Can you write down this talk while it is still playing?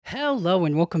Hello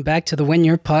and welcome back to the When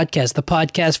You're Podcast, the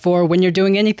podcast for when you're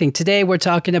doing anything. Today we're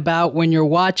talking about when you're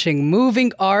watching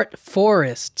moving art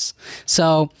forests.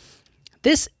 So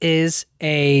this is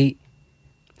a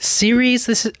series.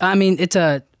 It's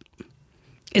a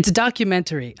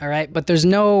documentary, all right? But there's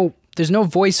no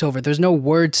voiceover, there's no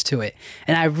words to it.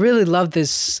 And I really love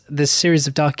this series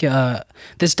of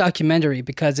this documentary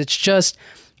because it's just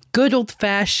good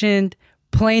old-fashioned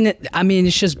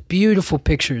it's just beautiful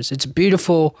pictures. It's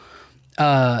beautiful.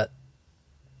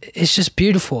 It's just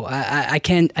beautiful. I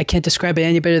can't describe it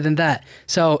any better than that.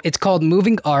 So it's called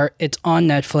Moving Art. It's on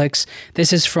Netflix.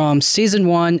 This is from season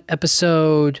 1,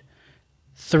 episode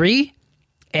 3.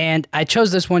 And I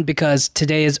chose this one because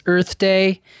today is Earth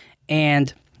Day,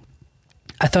 and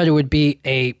I thought it would be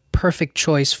a perfect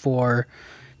choice for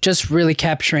just really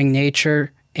capturing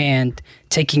nature and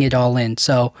taking it all in.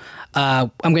 So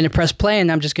I'm going to press play, and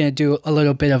I'm just going to do a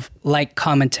little bit of light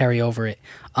commentary over it.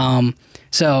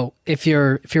 So if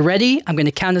you're ready, I'm going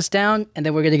to count us down, and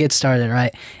then we're going to get started. All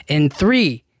right, in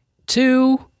 3,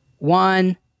 2,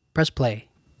 1, press play.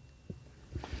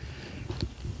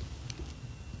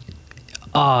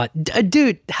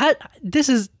 Dude, this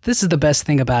is the best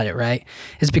thing about it, right?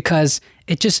 Is because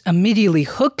it just immediately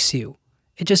hooks you.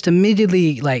 It just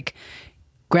immediately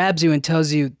grabs you and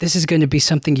tells you this is going to be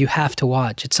something you have to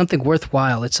watch. It's something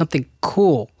worthwhile. It's something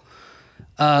cool.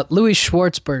 Louis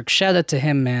Schwartzberg, shout out to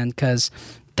him, man, because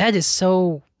that is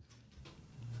so...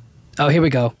 Oh, here we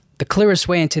go. The clearest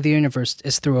way into the universe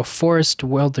is through a forest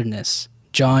wilderness.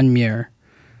 John Muir.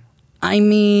 I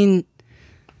mean...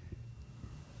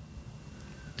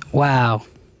 Wow.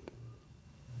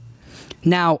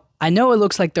 Now, I know it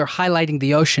looks like they're highlighting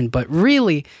the ocean, but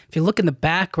really, if you look in the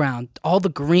background, all the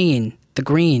green,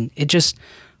 it just,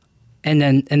 and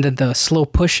then the slow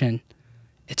pushing,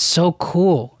 it's so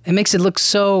cool. It makes it look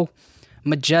so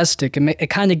majestic. It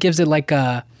kind of gives it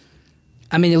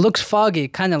it looks foggy,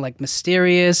 kind of like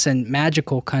mysterious and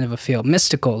magical kind of a feel,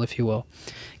 mystical, if you will.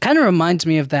 Kind of reminds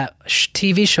me of that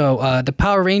TV show, the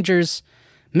Power Rangers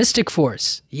Mystic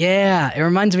Force. Yeah, it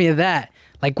reminds me of that.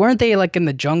 Weren't they in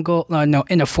the jungle? No,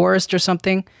 in a forest or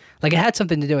something? It had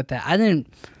something to do with that. I didn't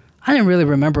really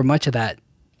remember much of that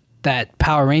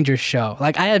Power Rangers show.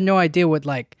 I had no idea what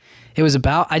it was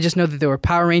about. I just know that there were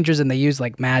Power Rangers and they used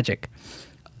magic.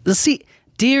 Let's see,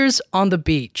 deers on the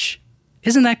beach.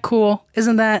 Isn't that cool?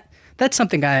 That's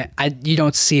something you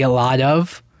don't see a lot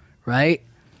of, right?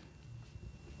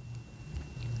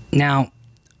 Now,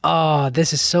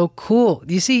 this is so cool.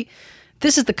 You see,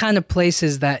 this is the kind of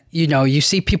places that, you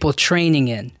see people training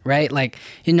in, right?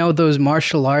 Those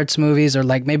martial arts movies or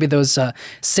maybe those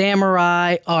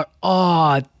samurai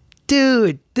or,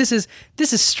 dude, this is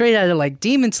straight out of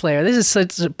Demon Slayer. This is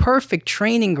such a perfect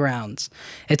training grounds.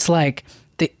 It's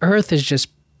the earth is just,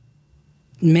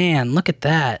 man, look at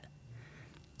that.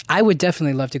 I would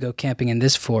definitely love to go camping in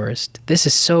this forest. This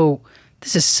is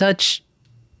such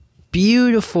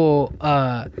beautiful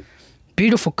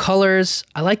colors.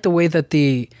 I like the way that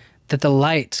the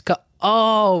lights go.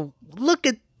 Oh, look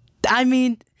at,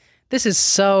 this is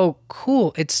so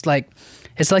cool. It's like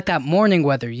that morning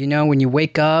weather, when you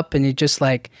wake up and you just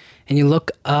and you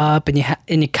look up and you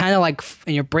kind of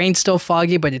and your brain's still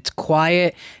foggy, but it's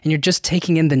quiet and you're just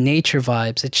taking in the nature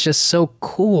vibes. It's just so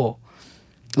cool.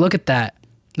 Look at that.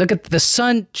 Look at the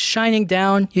sun shining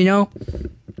down,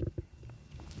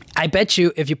 I bet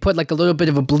you if you put a little bit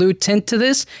of a blue tint to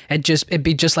this, it'd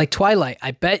be just like Twilight.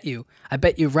 I bet you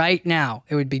right now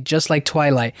it would be just like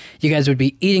Twilight. You guys would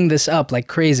be eating this up like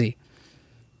crazy.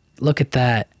 Look at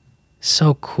that.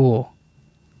 So cool.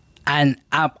 And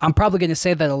I'm probably going to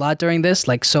say that a lot during this,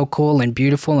 so cool and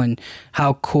beautiful and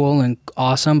how cool and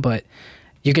awesome, but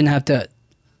you're going to have to,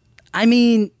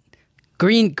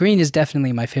 green is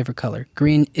definitely my favorite color.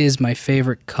 Green is my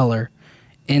favorite color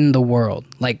in the world.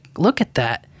 Look at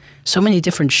that. So many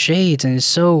different shades, and it's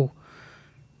so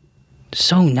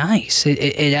nice.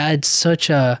 It adds such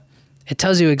a... It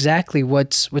tells you exactly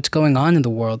what's going on in the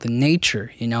world, in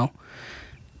nature,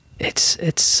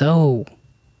 It's so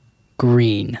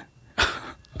green.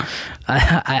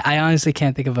 I honestly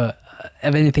can't think of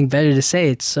anything better to say.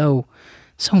 It's so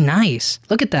nice.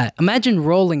 Look at that. Imagine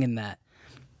rolling in that.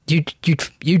 You'd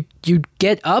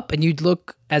get up and you'd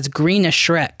look as green as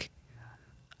Shrek.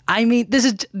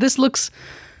 This looks...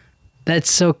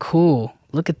 That's so cool.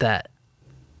 Look at that.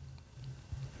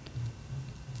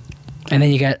 And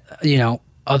then you got,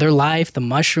 other life, the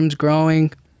mushrooms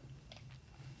growing.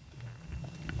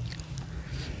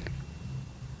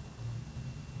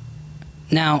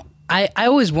 Now, I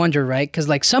always wonder, right? Because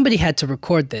somebody had to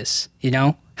record this,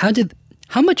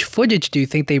 How much footage do you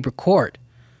think they record?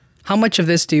 How much of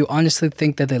this do you honestly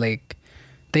think that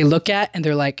they look at and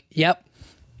they're like, "Yep,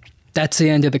 that's the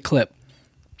end of the clip."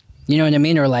 You know what I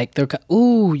mean? Or like they're,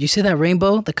 "Ooh, you see that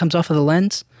rainbow that comes off of the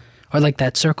lens?" Or like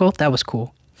that circle? That was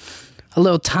cool. A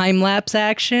little time-lapse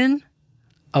action.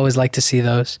 Always like to see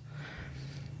those.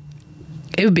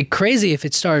 It would be crazy if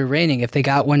it started raining, if they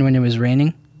got one when it was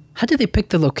raining. How did they pick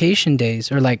the location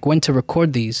days or like when to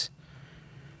record these?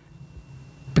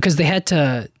 Because they had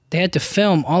to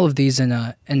film all of these in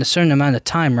a certain amount of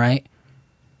time, right?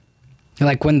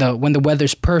 Like when the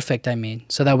weather's perfect, I mean.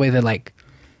 So that way they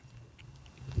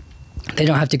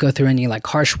don't have to go through any like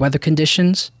harsh weather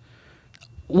conditions.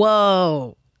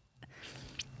 Whoa.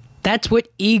 That's what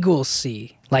eagles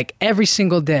see. Like every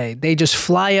single day. They just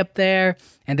fly up there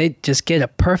and they just get a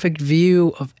perfect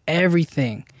view of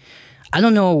everything. I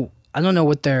don't know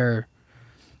what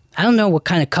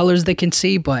kind of colors they can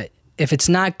see, but if it's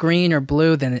not green or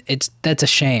blue, then that's a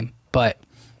shame. But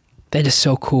that is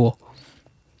so cool.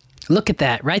 Look at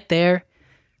that right there.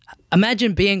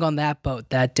 Imagine being on that boat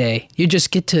that day. You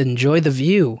just get to enjoy the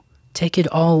view. Take it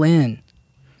all in.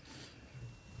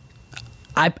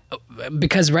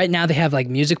 Because right now they have like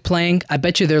music playing. I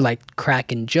bet you they're like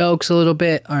cracking jokes a little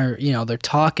bit, or they're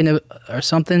talking or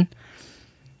something.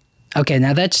 Okay,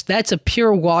 now that's a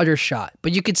pure water shot,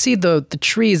 but you could see the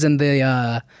trees and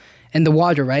the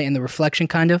water, right, and the reflection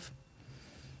kind of.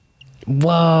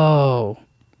 Whoa.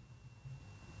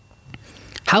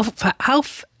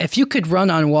 If you could run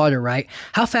on water, right?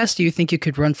 How fast do you think you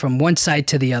could run from one side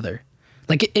to the other?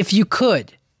 Like if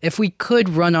we could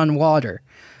run on water,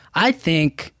 I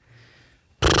think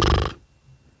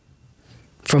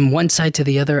from one side to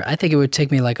the other, I think it would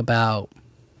take me like about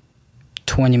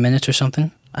 20 minutes or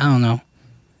something. I don't know.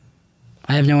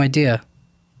 I have no idea.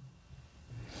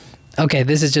 Okay,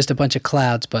 this is just a bunch of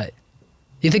clouds, but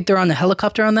you think they're on a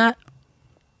helicopter on that?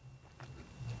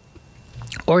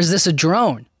 Or is this a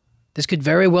drone? This could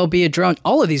very well be a drone.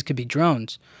 All of these could be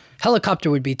drones. Helicopter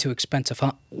would be too expensive,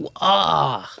 huh?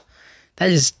 Ah, that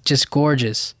is just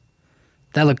gorgeous.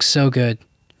 That looks so good.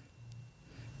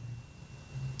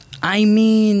 I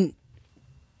mean,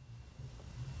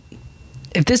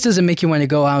 if this doesn't make you want to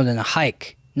go out on a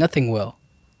hike, nothing will.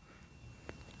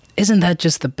 Isn't that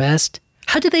just the best?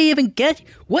 How did they even get...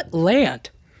 What land?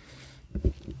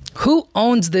 Who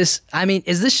owns this? I mean,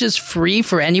 is this just free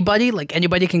for anybody? Like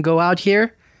anybody can go out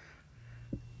here?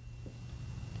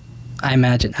 I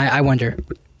imagine. I wonder.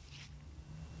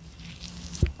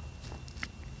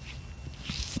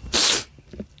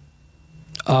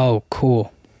 Oh,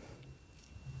 cool.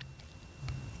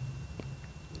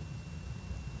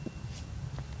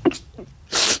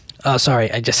 Oh,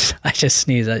 sorry. I just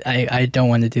sneezed. I don't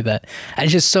want to do that.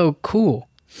 It's just so cool.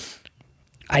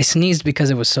 I sneezed because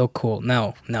it was so cool.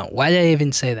 No. Why did I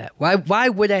even say that? Why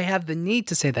would I have the need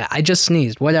to say that? I just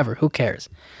sneezed. Whatever. Who cares?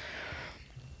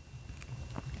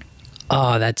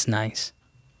 Oh, that's nice.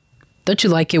 Don't you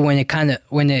like it when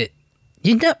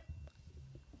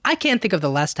I can't think of the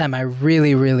last time I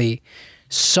really, really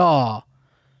saw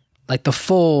like the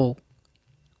full,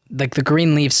 like the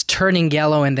green leaves turning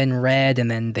yellow and then red and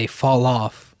then they fall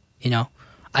off,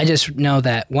 I just know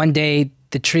that one day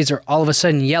the trees are all of a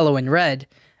sudden yellow and red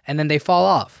and then they fall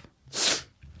off.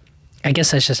 I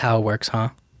guess that's just how it works,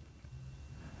 huh?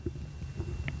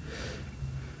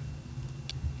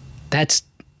 That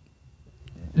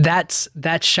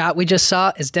shot we just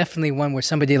saw is definitely one where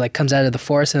somebody like comes out of the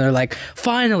forest and they're like,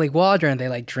 finally water, and they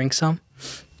like drink some.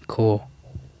 Cool.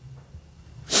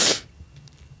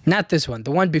 Not this one,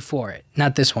 the one before it.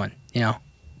 Not this one,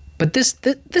 But this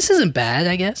isn't bad,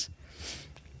 I guess.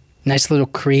 Nice little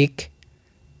creek.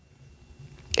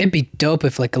 It'd be dope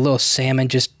if like a little salmon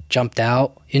just jumped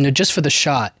out, just for the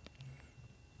shot.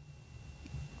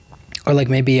 Or like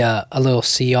maybe a little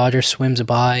sea otter swims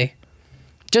by.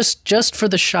 Just for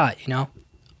the shot,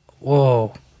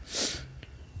 Whoa.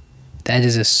 That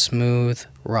is a smooth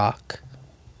rock.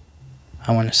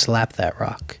 I want to slap that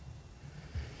rock.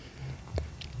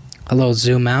 A little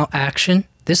zoom out action.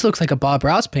 This looks like a Bob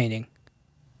Ross painting.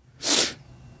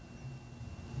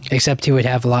 Except he would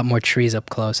have a lot more trees up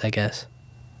close, I guess.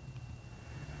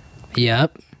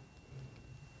 Yep.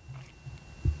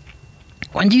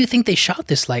 When do you think they shot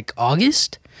this? Like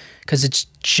August? Because it's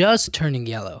just turning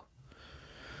yellow.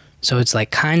 So it's like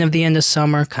kind of the end of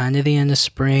summer, kind of the end of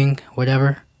spring,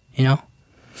 whatever,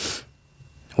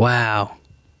 Wow.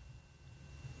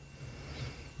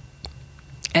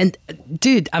 And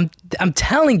dude, I'm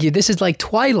telling you, this is like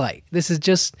Twilight. This is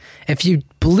just, if you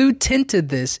blue tinted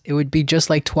this, it would be just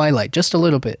like Twilight, just a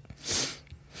little bit.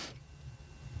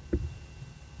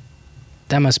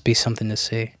 That must be something to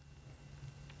see.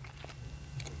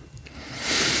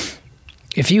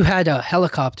 If you had a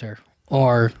helicopter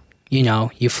or,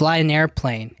 you fly an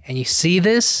airplane and you see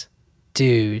this,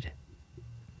 dude,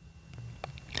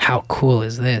 how cool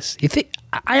is this? You think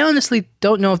I honestly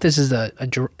don't know if this is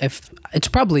if it's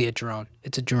probably a drone.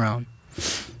 It's a drone.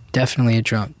 Definitely a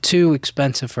drone. Too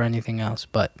expensive for anything else,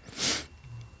 but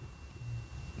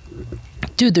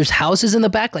dude, there's houses in the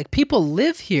back. Like, people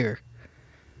live here.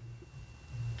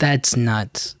 That's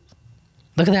nuts.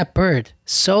 Look at that bird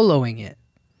soloing it.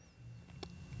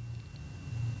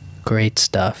 Great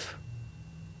stuff.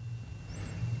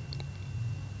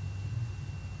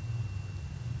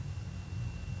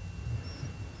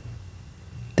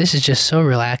 This is just so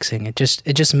relaxing. It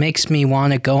just makes me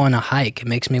want to go on a hike. It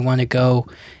makes me want to go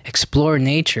explore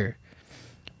nature.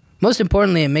 Most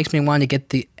importantly, it makes me want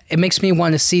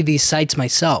to see these sights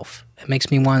myself. It makes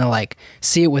me want to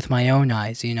see it with my own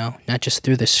eyes, not just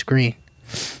through the screen.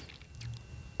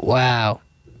 Wow.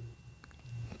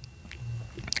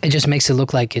 It just makes it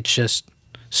look like it's just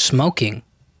smoking.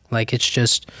 Like it's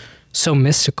just so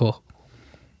mystical.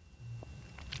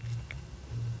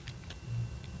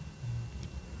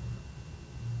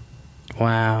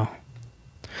 Wow.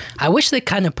 I wish they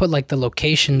kind of put the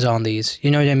locations on these. You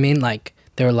know what I mean? Like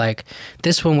they were like,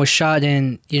 this one was shot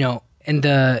in,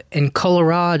 in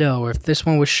Colorado, or if this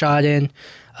one was shot in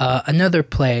another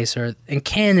place, or in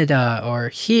Canada, or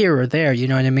here or there. You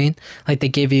know what I mean? Like they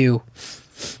give you,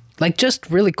 just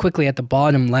really quickly at the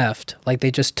bottom left, they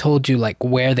just told you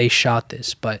where they shot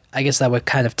this. But I guess that would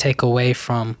kind of take away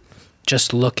from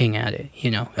just looking at it,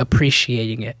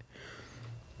 appreciating it.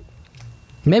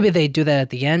 Maybe they do that at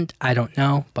the end. I don't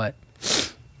know, but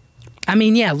I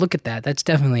mean, yeah, look at that. That's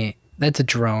a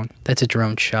drone. That's a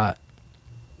drone shot.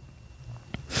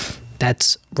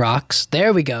 That's rocks.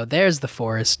 There we go. There's the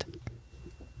forest.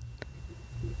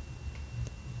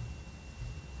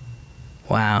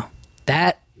 Wow.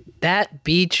 That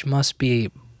beach must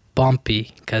be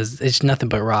bumpy because it's nothing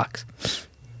but rocks.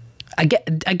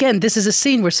 Again, this is a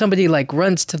scene where somebody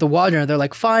runs to the water and they're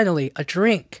like, finally, a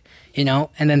drink, and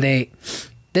then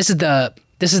this is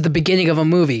the beginning of a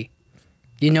movie,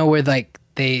 where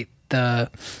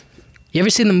you ever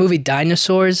seen the movie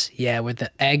Dinosaurs? Yeah, where the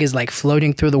egg is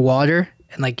floating through the water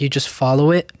and you just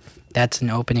follow it. That's an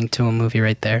opening to a movie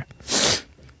right there.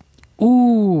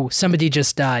 Ooh, somebody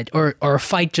just died or a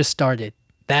fight just started.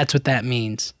 That's what that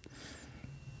means.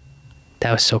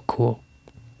 That was so cool.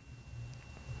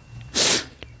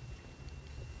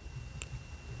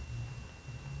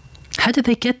 How did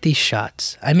they get these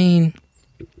shots? I mean,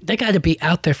 they got to be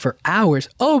out there for hours.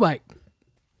 Oh my.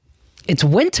 It's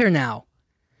winter now.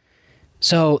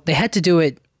 So they had to do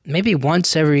it maybe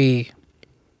once every,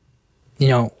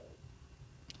 they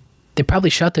probably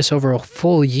shot this over a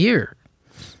full year.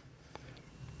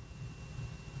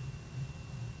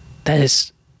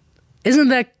 Isn't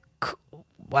that,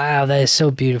 wow, that is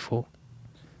so beautiful.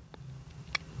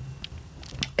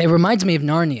 It reminds me of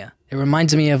Narnia. It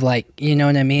reminds me of you know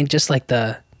what I mean? Just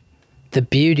the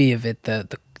beauty of it,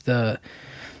 the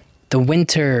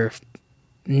winter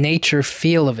nature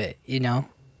feel of it,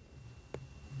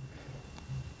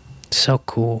 So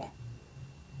cool.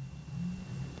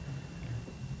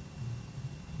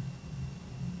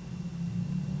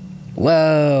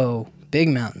 Whoa, big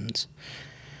mountains.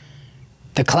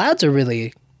 The clouds are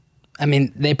really,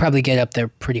 they probably get up there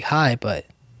pretty high, but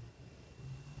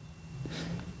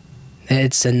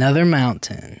it's another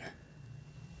mountain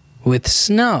with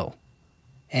snow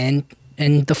and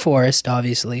the forest,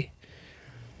 obviously.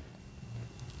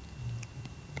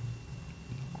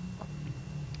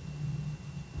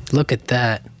 Look at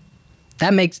that.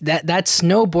 That makes that's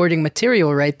snowboarding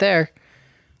material right there.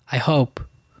 I hope.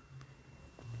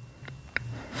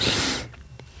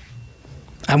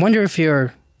 I wonder if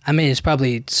it's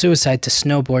probably suicide to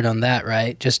snowboard on that,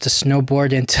 right? Just to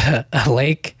snowboard into a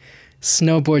lake,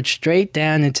 snowboard straight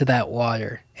down into that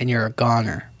water, and you're a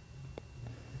goner.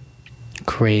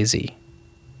 Crazy.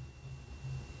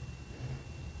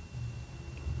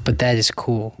 But that is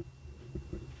cool.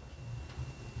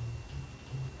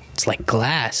 It's like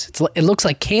glass. It looks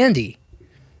like candy.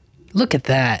 Look at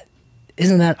that.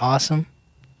 Isn't that awesome?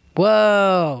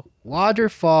 Whoa,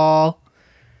 waterfall.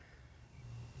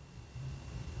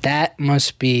 That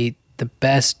must be the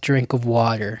best drink of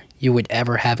water you would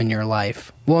ever have in your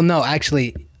life. Well, no,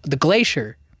 actually, the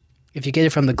glacier. If you get it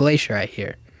from the glacier, I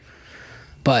hear.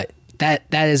 But that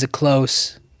is a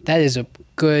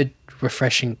good,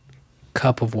 refreshing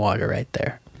cup of water right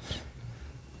there.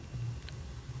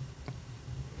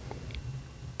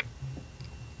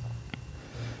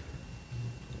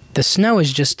 The snow is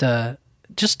it's just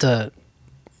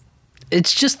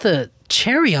the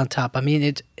cherry on top.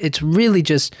 It's really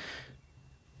just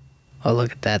Oh,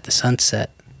 look at that, the sunset.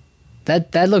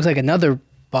 That looks like another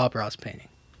Bob Ross painting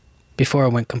before it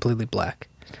went completely black.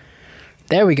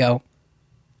 There we go.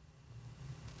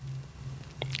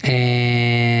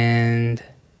 And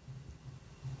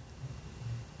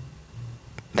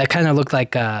that kind of looked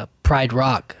like Pride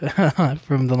Rock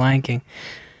from The Lion King.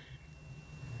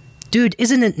 Dude,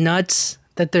 isn't it nuts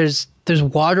that there's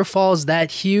waterfalls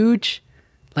that huge?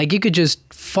 Like, you could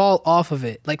just fall off of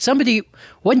it. Like,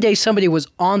 one day somebody was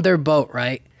on their boat,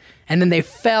 right? And then they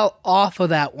fell off of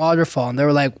that waterfall. And they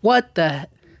were like, what the?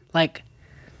 Like,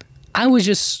 I was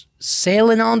just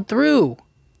sailing on through.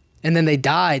 And then they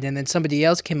died. And then somebody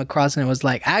else came across and it was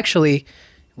like, actually,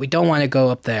 we don't want to go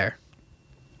up there.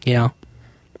 You know?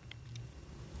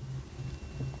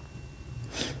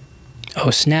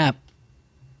 Oh, snap.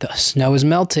 The snow is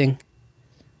melting.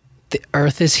 The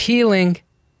earth is healing.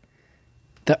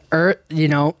 The earth,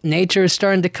 nature is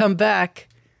starting to come back.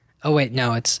 Oh, wait,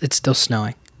 no, it's still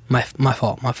snowing. My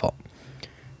fault.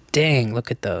 Dang,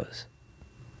 look at those.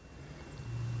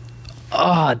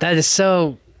 Oh, that is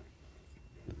so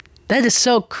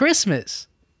Christmas,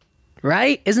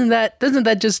 right? Doesn't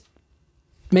that just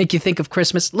make you think of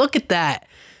Christmas? Look at that.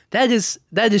 That is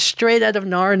straight out of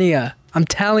Narnia. I'm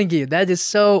telling you, that is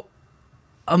so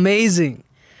amazing.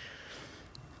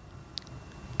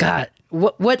 God,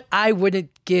 what I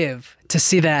wouldn't give to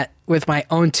see that with my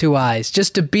own two eyes,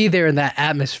 just to be there in that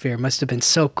atmosphere must have been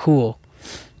so cool.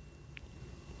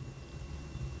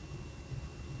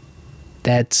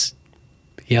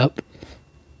 Yep.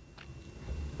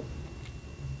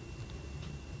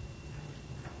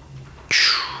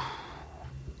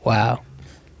 Wow.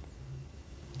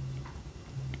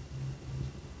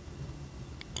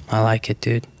 I like it,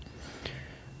 dude.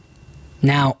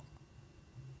 Now,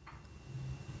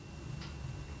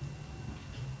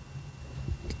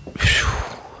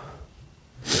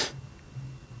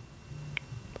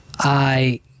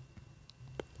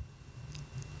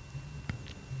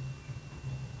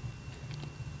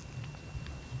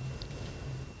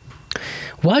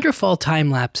 waterfall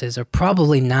time lapses are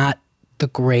probably not the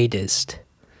greatest.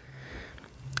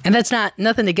 And that's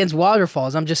nothing against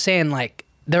waterfalls. I'm just saying, like,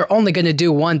 they're only going to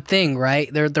do one thing,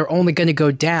 right? They're only going to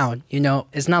go down,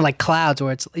 It's not like clouds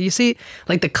where you see,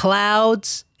 like, the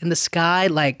clouds in the sky,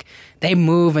 like, they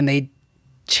move and they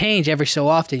change every so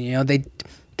often,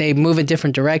 They move in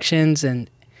different directions,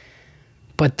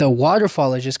 but the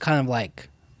waterfall is just kind of like,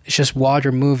 it's just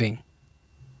water moving.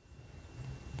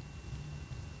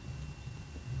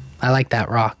 I like that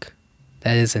rock.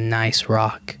 That is a nice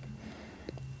rock.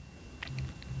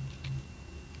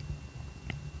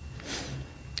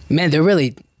 Man, they're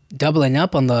really doubling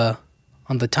up on the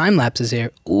time lapses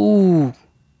here. Ooh,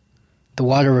 the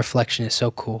water reflection is so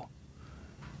cool,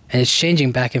 and it's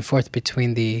changing back and forth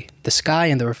between the sky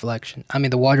and the reflection. I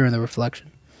mean, the water and the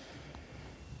reflection.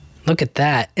 Look at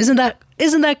that! Isn't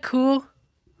that cool?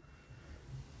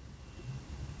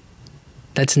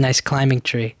 That's a nice climbing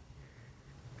tree.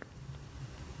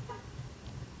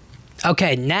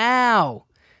 Okay, now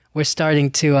we're starting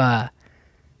to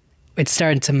it's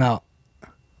starting to melt.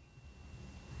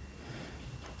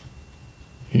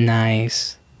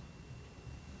 Nice.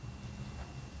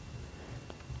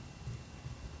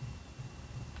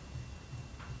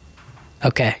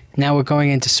 Okay, now we're going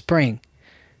into spring.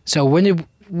 So when did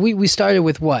we started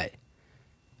with what?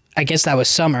 I guess that was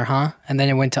summer, huh? And then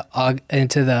it went to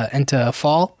into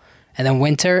fall, and then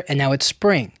winter, and now it's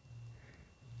spring.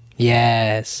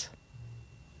 Yes.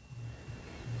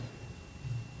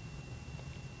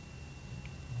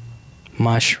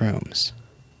 Mushrooms.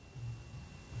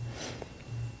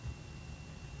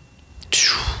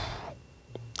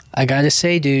 I gotta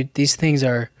say, dude, these things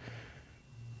are...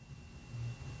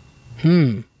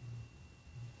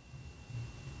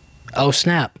 Oh,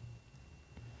 snap.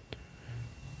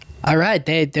 All right,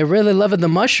 they're really loving the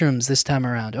mushrooms this time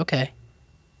around. Okay.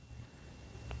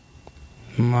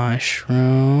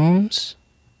 Mushrooms.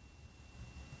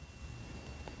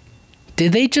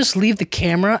 Did they just leave the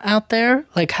camera out there?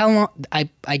 Like, how long? I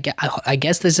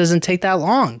guess this doesn't take that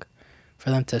long for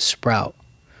them to sprout.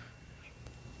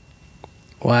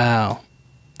 Wow.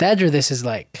 That or this is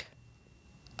like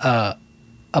a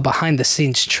behind the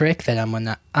scenes trick that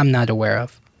I'm not aware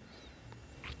of.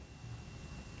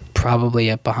 Probably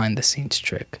a behind the scenes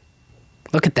trick.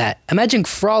 Look at that. Imagine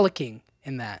frolicking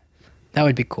in that. That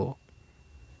would be cool.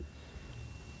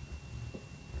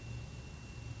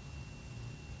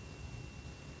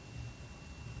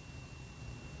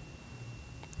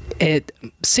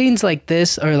 Scenes like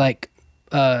this are like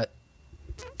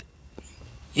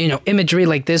imagery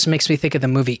like this makes me think of the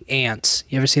movie Ants.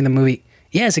 You ever seen the movie?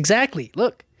 Yes, exactly.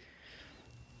 Look.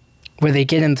 where they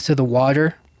get into the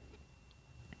water,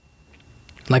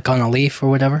 like on a leaf or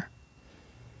whatever.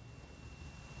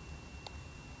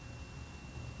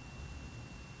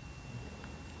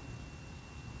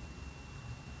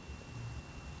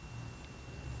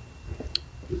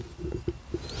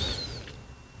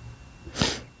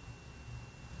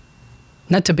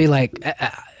 Not to be like,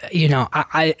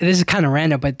 this is kind of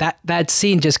random, but that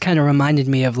scene just kind of reminded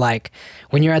me of like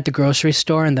when you're at the grocery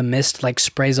store and the mist like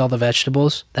sprays all the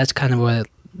vegetables. That's kind of what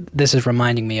this is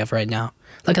reminding me of right now.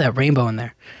 Look at that rainbow in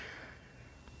there.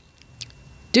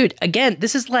 Dude, again,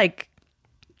 this is like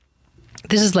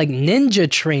ninja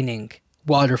training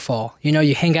waterfall. You know,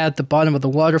 you hang out at the bottom of the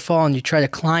waterfall and you try to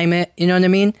climb it. You know what I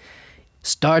mean?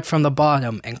 Start from the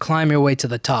bottom and climb your way to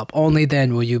the top. Only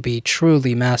then will you be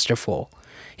truly masterful.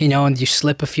 You know, and you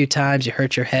slip a few times, you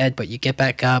hurt your head, but you get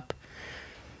back up.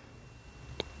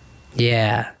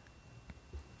 Yeah.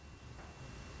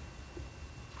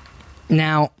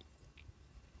 Now,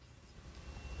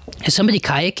 is somebody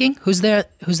kayaking? Who's there?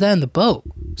 Who's there on the boat?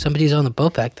 Somebody's on the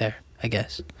boat back there, I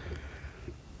guess.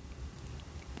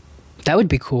 That would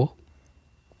be cool.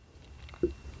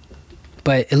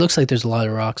 But it looks like there's a lot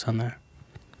of rocks on there.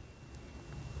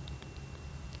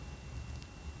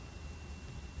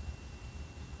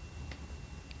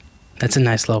 That's a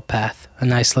nice little path. A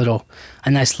nice little,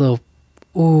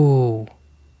 ooh.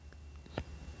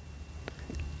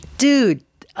 Dude,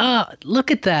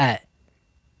 look at that.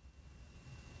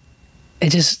 It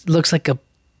just looks like a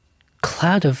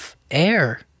cloud of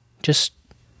air just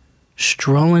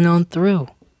strolling on through.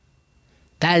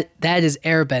 That is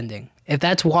airbending. If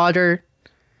that's water,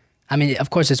 I mean,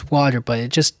 of course it's water, but it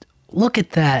just, look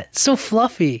at that. It's so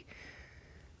fluffy.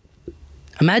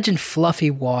 Imagine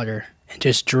fluffy water and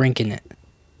just drinking it.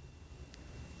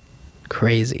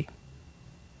 Crazy.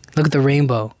 Look at the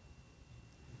rainbow.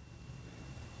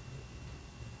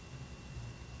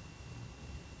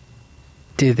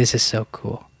 Dude, this is so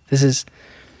cool. This is...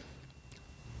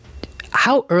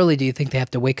 How early do you think they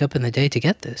have to wake up in the day to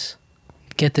get this?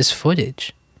 Get this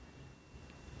footage?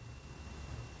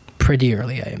 Pretty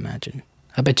early, I imagine.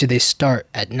 I bet you they start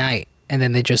at night and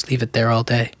then they just leave it there all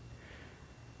day.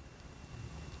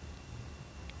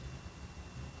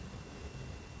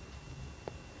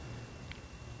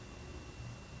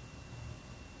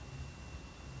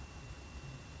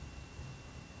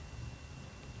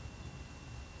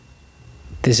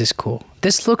 This is cool.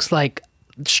 This looks like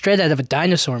straight out of a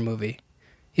dinosaur movie.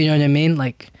 You know what I mean?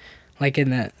 Like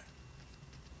in that.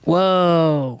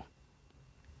 Whoa.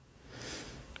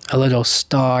 A little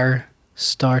star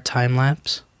time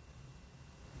lapse.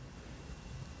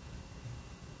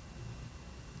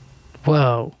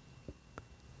 Whoa.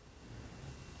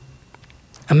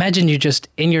 Imagine you're just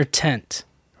in your tent,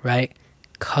 right?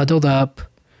 Cuddled up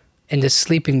in a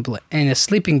sleeping what's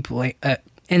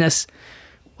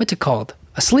it called?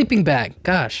 A sleeping bag.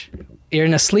 Gosh. You're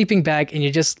in a sleeping bag and you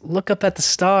just look up at the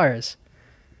stars.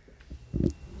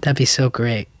 That'd be so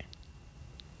great.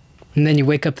 And then you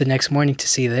wake up the next morning to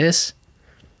see this.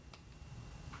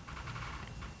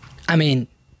 I mean,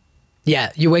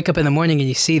 yeah, you wake up in the morning and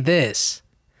you see this.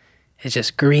 It's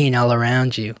just green all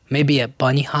around you. Maybe a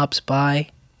bunny hops by.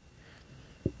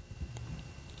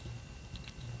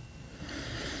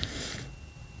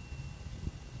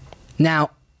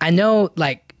 Now, I know,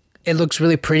 like, it looks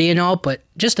really pretty and all, but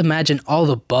just imagine all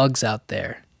the bugs out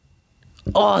there.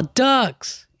 Oh,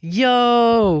 ducks!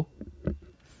 Yo!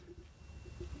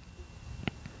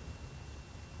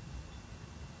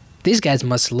 These guys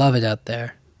must love it out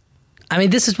there. I mean,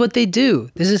 this is what they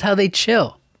do. This is how they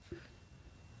chill.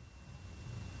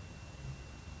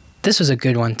 This was a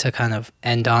good one to kind of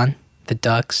end on. The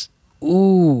ducks.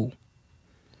 Ooh.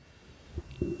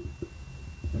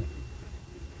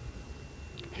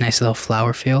 Nice little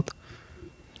flower field.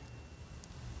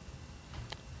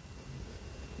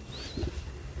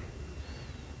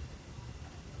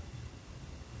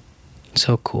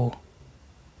 So cool.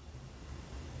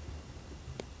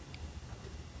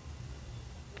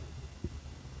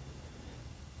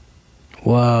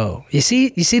 Whoa. You see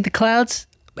the clouds?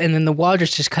 And then the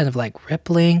water's just kind of like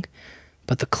rippling.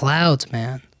 But the clouds,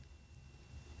 man.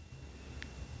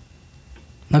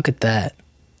 Look at that.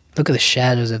 Look at the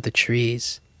shadows of the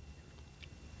trees.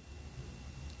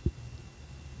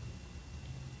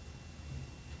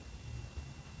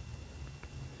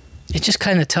 It just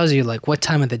kind of tells you like what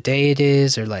time of the day it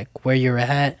is or like where you're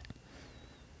at.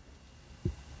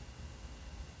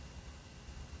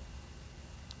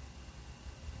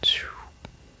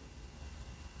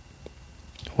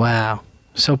 Wow,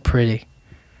 so pretty.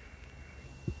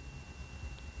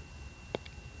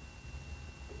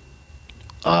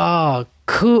 Oh,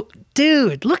 cool.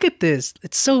 Dude, look at this.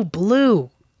 It's so blue.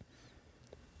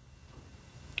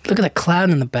 Look at the cloud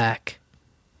in the back.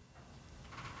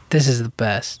 This is the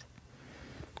best.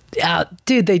 Yeah,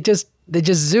 dude, they just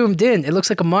zoomed in. It looks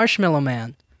like a Marshmallow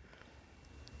Man.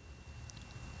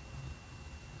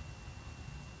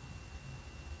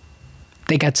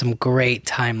 They got some great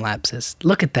time lapses.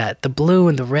 Look at that. The blue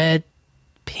and the red,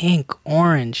 pink,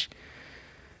 orange.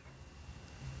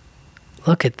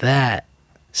 Look at that.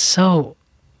 So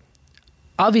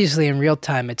obviously in real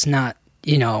time it's not,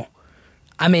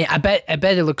 I mean, I bet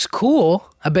it looks cool.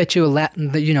 I bet you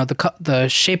the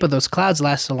shape of those clouds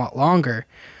lasts a lot longer.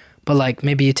 But like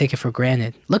maybe you take it for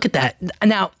granted. Look at that.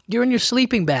 Now, you're in your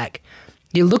sleeping bag.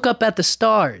 You look up at the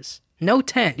stars. No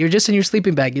tent. You're just in your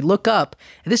sleeping bag. You look up,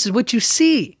 and this is what you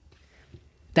see.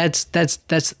 That's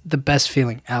the best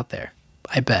feeling out there.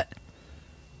 I bet.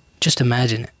 Just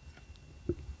imagine it.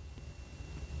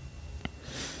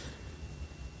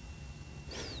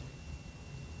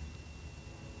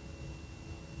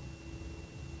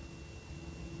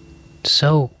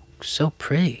 So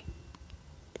pretty.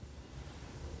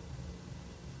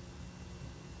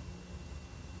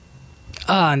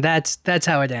 Oh, and that's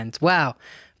how it ends. Wow.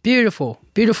 Beautiful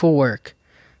work.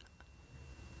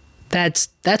 That's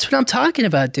what I'm talking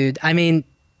about, dude. I mean,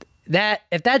 that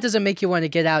if that doesn't make you want to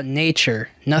get out in nature,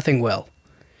 nothing will.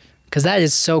 Cuz that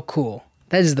is so cool.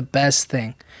 That is the best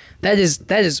thing. That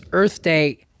is Earth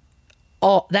Day.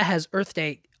 That has Earth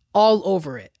Day all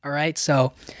over it, all right?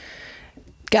 So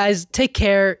guys, take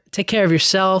care of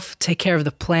yourself, take care of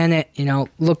the planet,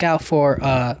 look out for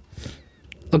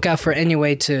any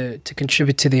way to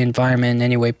contribute to the environment in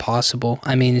any way possible.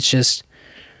 I mean, it's just,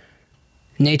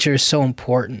 nature is so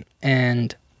important,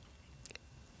 and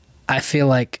I feel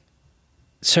like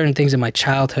certain things in my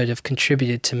childhood have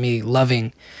contributed to me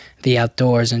loving the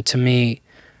outdoors and to me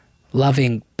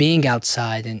loving being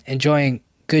outside and enjoying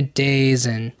good days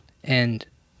and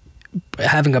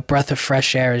having a breath of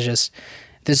fresh air is just,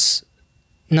 there's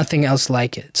nothing else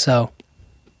like it. So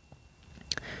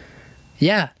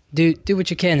yeah, do what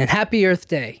you can, and happy Earth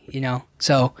Day,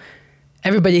 So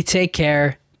everybody take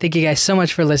care. Thank you guys so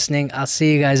much for listening. I'll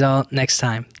see you guys all next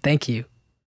time. Thank you.